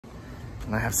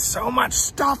And I have so much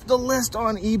stuff to list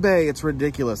on eBay. It's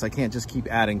ridiculous. I can't just keep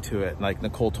adding to it. Like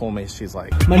Nicole told me, she's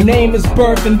like, my name is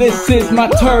Burp and this is my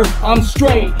turf. I'm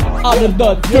straight out of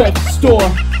the thrift store.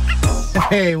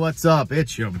 hey, what's up?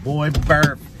 It's your boy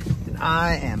Burp. And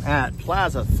I am at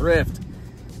Plaza Thrift,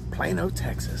 Plano,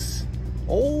 Texas.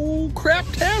 Old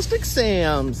Craptastic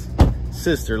Sam's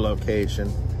sister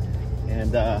location.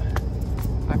 And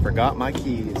I forgot my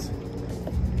keys.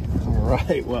 All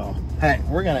right, well, hey,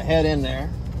 we're gonna head in there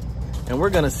and we're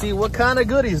gonna see what kind of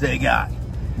goodies they got.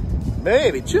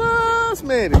 Maybe, just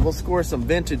maybe, we'll score some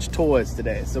vintage toys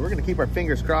today. So we're gonna keep our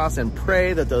fingers crossed and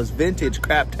pray that those vintage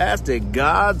craptastic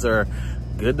gods are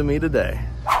good to me today.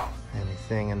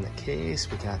 Anything in the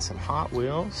case? We got some Hot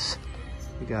Wheels.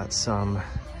 We got some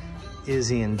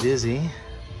Izzy and Dizzy.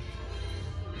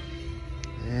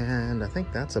 And I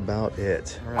think that's about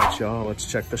it. All right, y'all,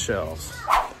 let's check the shelves.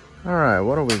 All right,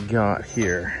 what do we got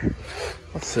here?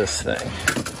 What's this thing?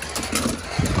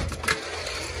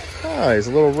 Oh, he's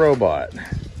a little robot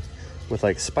with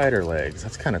like spider legs.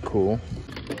 That's kind of cool.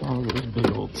 Oh, look at this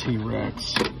big old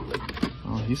T-Rex.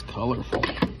 Oh, he's colorful.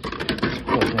 Let's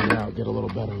pull him out, get a little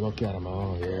better look at him.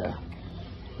 Oh, yeah.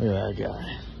 Look at that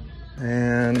guy.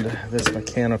 And this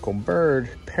mechanical bird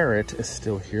parrot is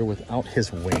still here without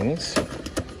his wings.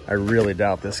 I really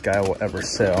doubt this guy will ever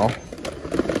sell.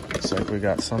 Looks like we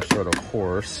got some sort of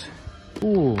horse.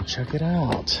 Ooh, check it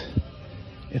out.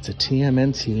 It's a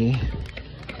TMNT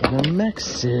with a mech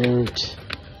suit.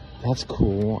 That's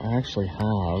cool. I actually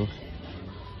have.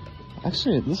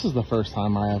 Actually, this is the first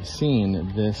time I have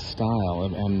seen this style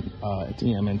of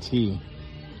TMNT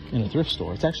in a thrift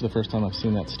store. It's actually the first time I've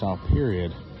seen that style,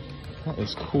 period. That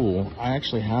is cool. I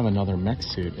actually have another mech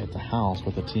suit at the house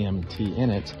with a TMNT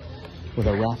in it, with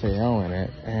a Raphael in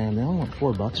it, and they only want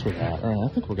 $4 for that. All right,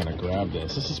 I think we're gonna grab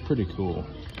this. This is pretty cool.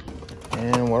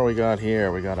 And what do we got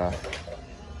here? We got a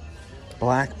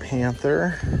Black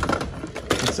Panther.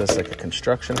 What's this, like a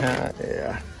construction hat?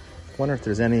 Yeah. Wonder if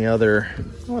there's any other,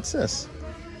 what's this?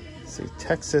 Let's see,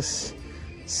 Texas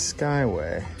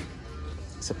Skyway.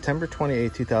 September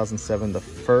 28, 2007, the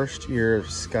first year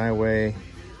Skyway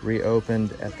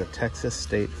reopened at the Texas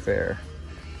State Fair.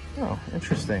 Oh,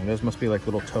 interesting. Those must be like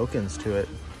little tokens to it.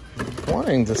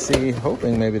 Wanting to see,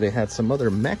 hoping maybe they had some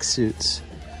other mech suits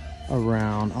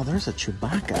around. Oh, there's a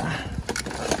Chewbacca.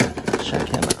 Check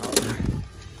him out.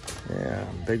 Yeah,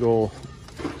 big old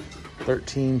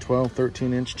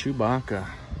 13-inch Chewbacca.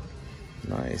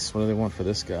 Nice. What do they want for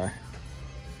this guy?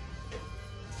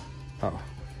 Oh,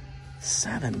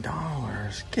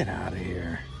 $7. Get out of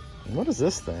here. What is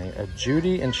this thing? A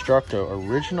Judy Instructo,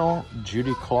 original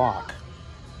Judy clock.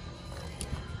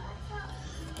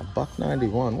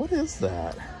 $1.91. What is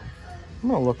that? I'm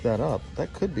gonna look that up.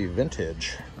 That could be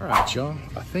vintage. All right, y'all.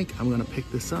 I think I'm gonna pick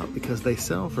this up because they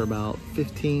sell for about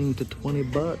 15 to 20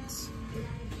 bucks.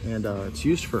 And it's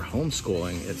used for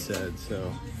homeschooling, it said.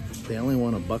 So if they only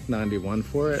want $1.91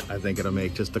 for it, I think it'll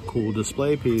make just a cool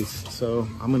display piece. So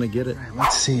I'm gonna get it. All right,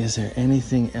 let's see, is there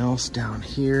anything else down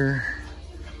here?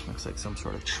 Looks like some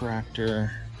sort of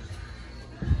tractor.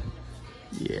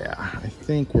 Yeah, I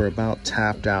think we're about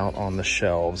tapped out on the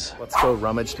shelves. Let's go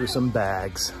rummage through some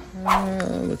bags.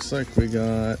 Looks like we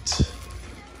got,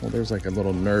 well, there's like a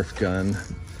little Nerf gun.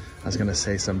 I was gonna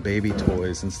say some baby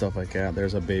toys and stuff like that.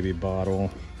 There's a baby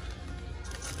bottle.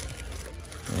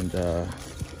 And,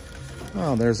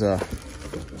 oh, there's a,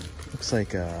 looks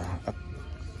like a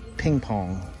ping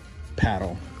pong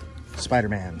paddle,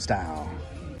 Spider-Man style.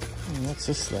 What's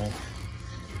this thing?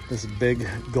 This big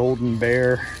golden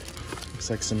bear. Looks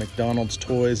like some McDonald's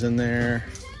toys in there.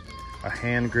 A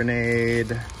hand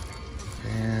grenade.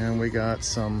 And we got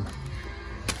some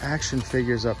action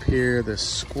figures up here. This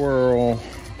squirrel.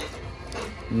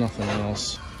 Nothing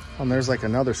else. Oh, and there's like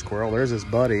another squirrel. There's his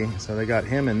buddy. So they got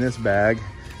him in this bag.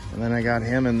 And then I got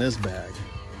him in this bag.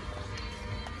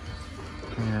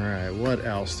 All right, what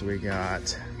else do we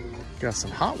got? Got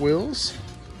some Hot Wheels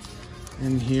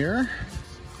in here.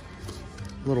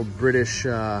 Little British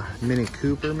Mini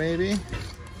Cooper, maybe.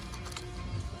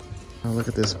 Oh, look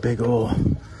at this big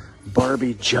old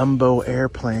Barbie jumbo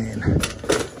airplane.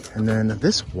 And then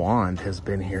this wand has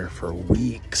been here for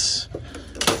weeks.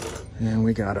 And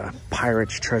we got a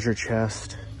pirate's treasure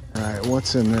chest. All right,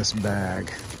 what's in this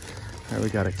bag? All right, we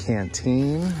got a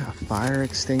canteen, a fire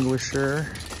extinguisher.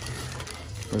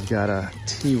 We've got a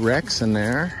T-Rex in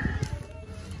there.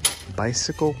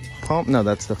 Bicycle pump? No,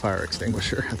 that's the fire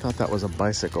extinguisher. I thought that was a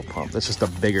bicycle pump. That's just a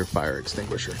bigger fire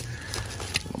extinguisher.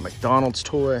 A McDonald's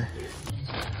toy.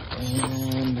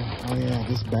 And, oh yeah,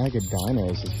 this bag of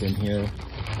dinos has been here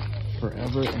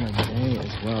forever and a day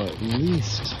as well. At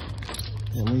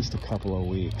least a couple of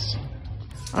weeks.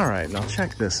 All right, now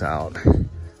check this out.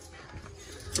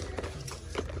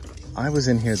 I was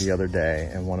in here the other day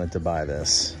and wanted to buy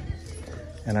this,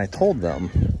 and I told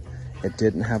them it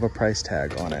didn't have a price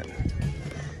tag on it.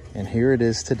 And here it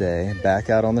is today, back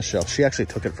out on the shelf. She actually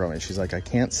took it from me. She's like, I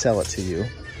can't sell it to you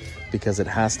because it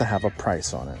has to have a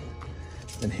price on it.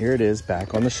 And here it is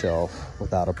back on the shelf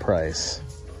without a price.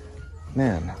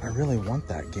 Man, I really want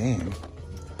that game.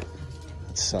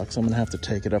 It sucks. I'm gonna have to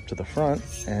take it up to the front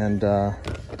and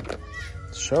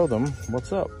show them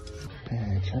what's up.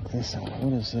 Hey, check this out.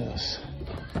 What is this?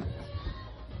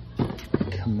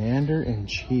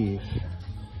 Commander-in-Chief.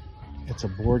 It's a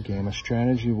board game, a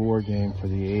strategy war game for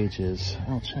the ages.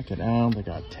 Oh, check it out. They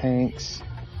got tanks.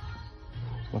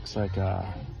 Looks like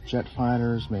jet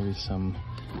fighters, maybe some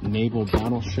naval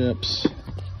battleships.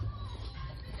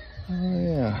 Oh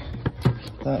yeah,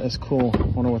 that is cool.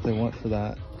 Wonder what they want for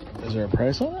that. Is there a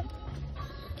price on it?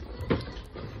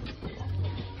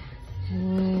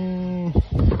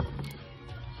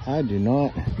 I do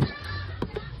not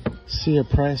see a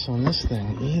price on this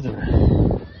thing either.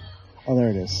 Oh, there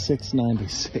it is,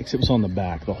 $6.96. It was on the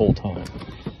back the whole time.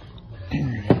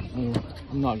 I'm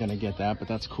not gonna get that, but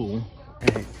that's cool.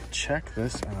 Hey, check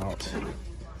this out.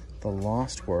 The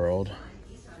Lost World.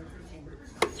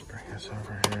 Let's bring this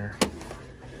over here.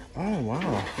 Oh,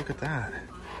 wow, look at that.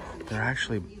 They're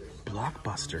actually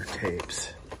Blockbuster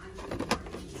tapes.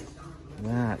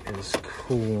 That is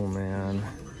cool, man.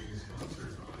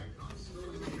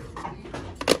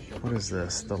 What is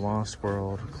this? The Lost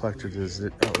World Collector's.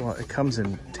 Well, it comes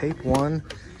in tape 1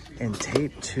 and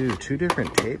tape 2. 2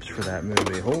 different tapes for that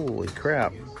movie. Holy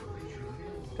crap.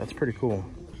 That's pretty cool.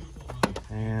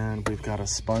 And we've got a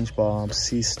SpongeBob,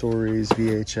 Sea Stories,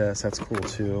 VHS. That's cool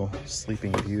too.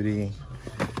 Sleeping Beauty.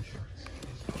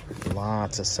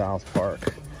 Lots of South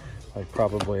Park. Like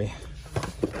probably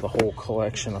the whole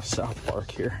collection of South Park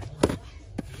here.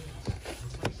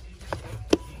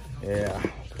 Yeah,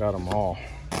 got them all.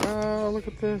 Oh, look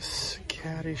at this.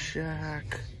 Caddyshack.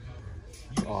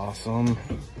 That's awesome.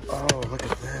 Oh, look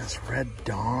at this. Red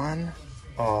Dawn.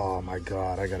 Oh my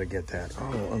God, I gotta get that.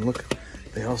 Oh, and look,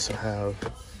 they also have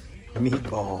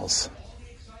Meatballs.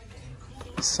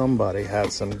 Somebody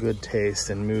had some good taste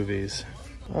in movies.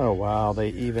 Oh wow, they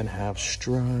even have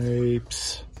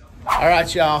Stripes. All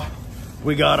right, y'all.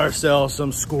 We got ourselves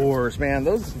some scores. Man,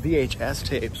 those VHS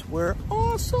tapes were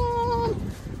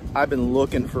awesome. I've been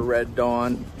looking for Red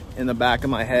Dawn in the back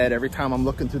of my head. Every time I'm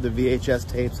looking through the VHS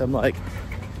tapes, I'm like,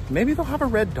 maybe they'll have a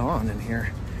Red Dawn in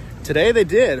here. Today they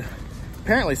did.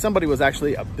 Apparently somebody was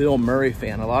actually a Bill Murray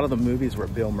fan. A lot of the movies were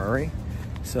Bill Murray.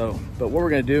 So, but what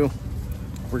we're gonna do,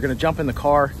 we're gonna jump in the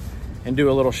car and do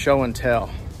a little show and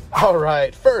tell. All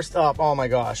right, first up, oh my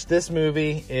gosh, this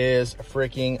movie is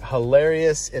freaking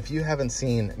hilarious. If you haven't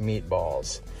seen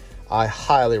Meatballs, I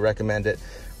highly recommend it.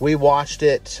 We watched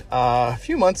it a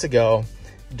few months ago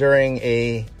during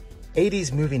a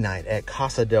 80s movie night at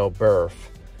Casa del Burf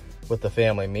with the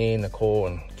family. Me, Nicole,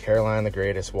 and Caroline the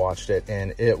Greatest watched it,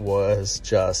 and it was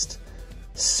just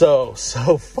so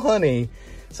funny.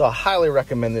 So I highly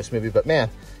recommend this movie, but man,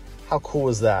 how cool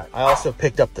is that? I also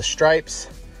picked up the Stripes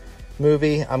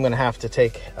movie. I'm gonna have to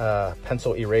take a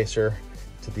pencil eraser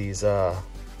to these.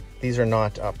 These are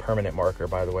not a permanent marker,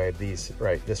 by the way. This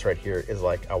right here is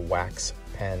like a wax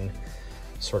pen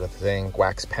sort of thing,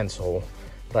 wax pencil,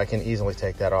 but I can easily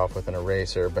take that off with an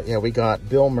eraser. But yeah, we got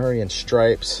Bill Murray and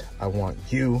Stripes. I Want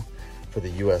You for the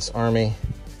US Army.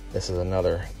 This is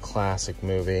another classic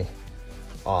movie.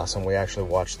 Awesome. We actually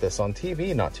watched this on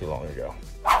TV not too long ago.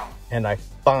 And I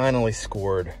finally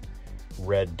scored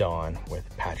Red Dawn with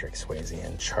Patrick Swayze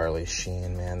and Charlie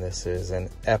Sheen. Man, this is an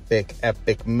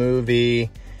epic movie.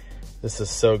 This is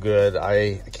so good.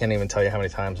 I can't even tell you how many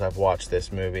times I've watched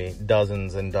this movie.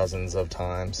 Dozens and dozens of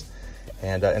times.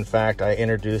 And in fact, I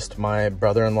introduced my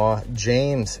brother-in-law,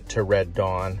 James, to Red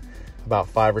Dawn about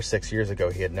 5 or 6 years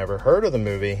ago. He had never heard of the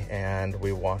movie, and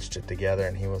we watched it together,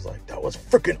 and he was like, that was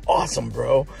freaking awesome,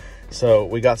 bro. So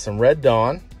we got some Red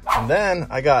Dawn. And then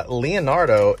I got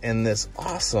Leonardo in this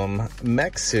awesome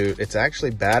mech suit. It's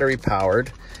actually battery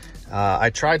powered.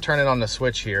 I tried turning on the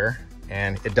switch here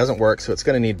and it doesn't work, so it's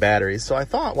gonna need batteries. So I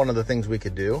thought one of the things we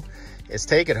could do is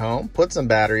take it home, put some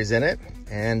batteries in it,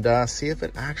 and see if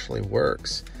it actually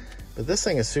works. But this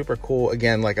thing is super cool.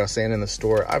 Again, like I was saying in the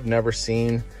store, I've never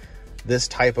seen this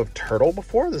type of turtle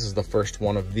before. This is the first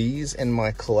one of these in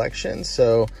my collection,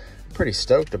 so pretty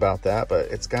stoked about that. But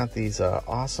it's got these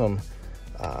awesome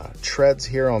treads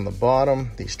here on the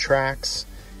bottom, these tracks,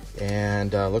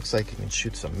 and looks like you can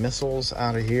shoot some missiles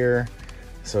out of here.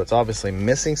 So it's obviously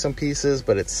missing some pieces,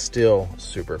 but it's still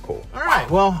super cool. All right,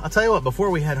 well, I'll tell you what, before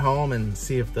we head home and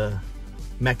see if the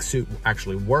mech suit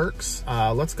actually works.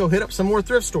 Let's go hit up some more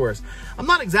thrift stores. I'm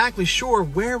not exactly sure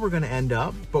where we're gonna end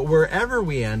up, but wherever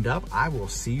we end up, I will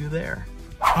see you there.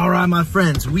 All right, my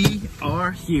friends, we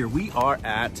are here. We are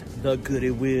at the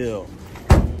Goody Wheel.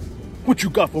 What you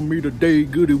got for me today,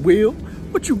 Goody Wheel?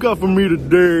 What you got for me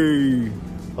today?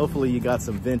 Hopefully you got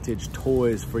some vintage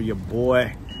toys for your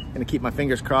boy. Gonna keep my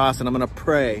fingers crossed and I'm gonna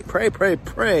pray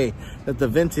that the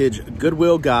vintage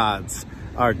Goodwill gods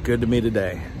are good to me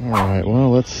today. All right, well,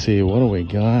 let's see. What do we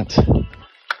got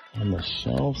on the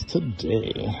shelves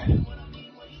today?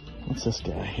 What's this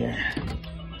guy here?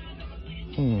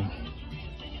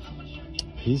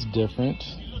 He's different.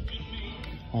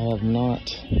 I have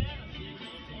not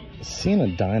seen a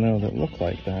dino that looked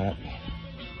like that.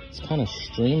 It's kind of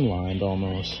streamlined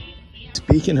almost.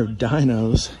 Speaking of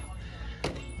dinos,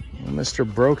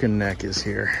 Mr. Broken Neck is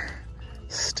here.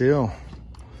 Still.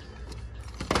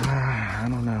 I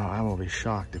don't know. I will be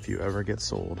shocked if you ever get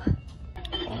sold.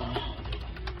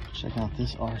 Check out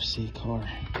this RC car.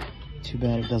 Too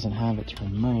bad it doesn't have its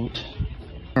remote.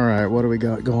 All right, what do we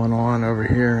got going on over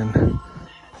here in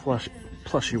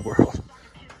Plushy World?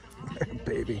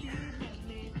 Baby.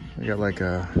 We got like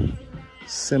a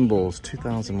Symbols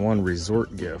 2001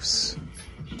 resort gifts.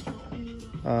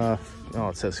 Oh,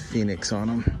 it says Phoenix on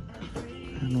them.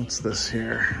 And what's this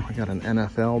here? We got an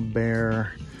NFL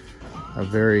bear, a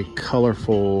very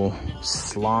colorful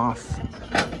sloth.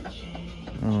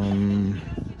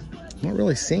 Not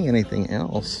really seeing anything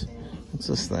else. What's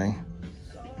this thing?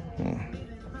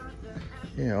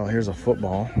 Yeah, well, here's a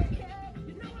football.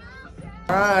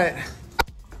 All right,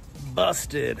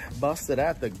 busted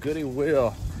at the Goody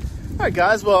Wheel. All right,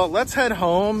 guys, well, let's head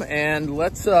home and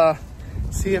let's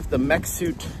see if the mech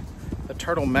suit, the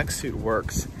turtle mech suit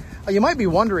works. You might be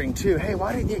wondering too, hey,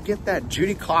 why didn't you get that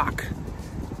Judy clock?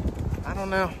 I don't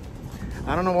know.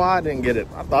 I don't know why I didn't get it.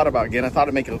 I thought about getting it. I thought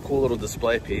it'd make it a cool little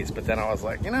display piece, but then I was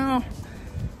like, you know,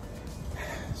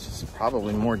 it's just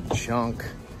probably more junk.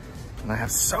 And I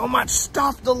have so much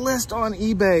stuff to list on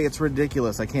eBay. It's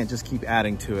ridiculous. I can't just keep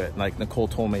adding to it. Like Nicole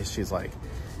told me, she's like,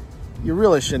 you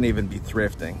really shouldn't even be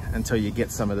thrifting until you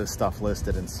get some of this stuff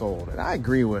listed and sold. And I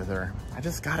agree with her. I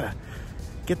just gotta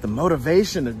get the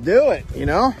motivation to do it, you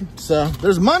know? So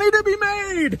there's money to be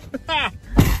made.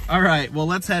 All right, well,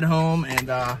 let's head home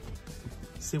and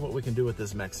see what we can do with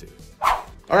this mech suit.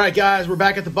 All right, guys, we're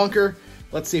back at the bunker.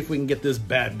 Let's see if we can get this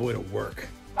bad boy to work.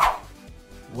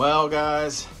 Well,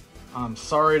 guys, I'm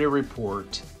sorry to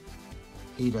report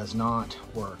he does not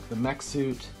work. The mech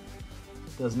suit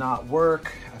does not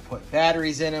work. I put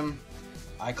batteries in him.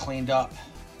 I cleaned up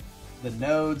the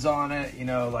nodes on it, you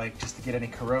know, like just to get any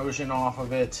corrosion off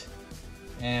of it.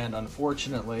 And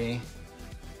unfortunately,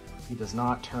 he does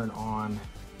not turn on.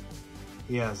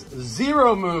 He has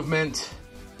zero movement,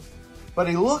 but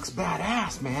he looks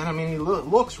badass, man. I mean, he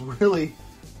looks really,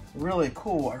 really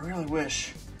cool. I really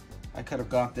wish I could have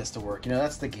got this to work. You know,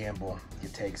 that's the gamble you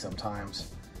take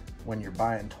sometimes when you're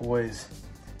buying toys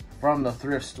from the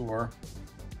thrift store.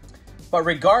 But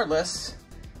regardless,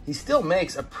 he still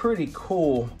makes a pretty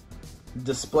cool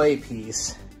display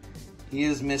piece. He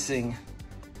is missing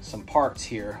some parts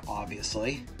here,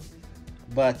 obviously.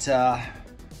 But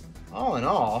all in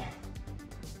all,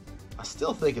 I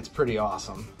still think it's pretty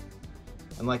awesome.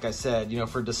 And like I said, you know,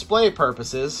 for display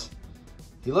purposes,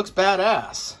 he looks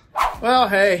badass. Well,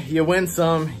 hey, you win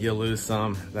some, you lose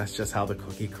some. That's just how the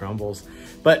cookie crumbles.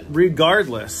 But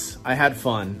regardless, I had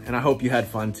fun, and I hope you had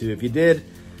fun too. If you did,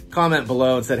 comment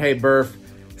below and said, hey, Burf,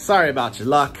 sorry about your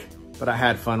luck, but I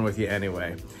had fun with you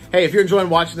anyway. Hey, if you're enjoying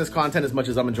watching this content as much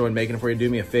as I'm enjoying making it for you, do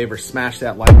me a favor, smash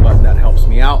that like button. That helps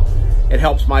me out. It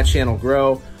helps my channel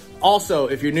grow. Also,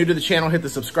 if you're new to the channel, hit the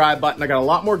subscribe button. I got a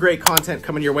lot more great content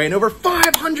coming your way and over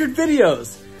 500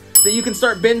 videos that you can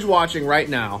start binge watching right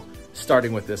now,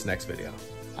 starting with this next video.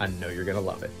 I know you're gonna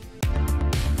love it.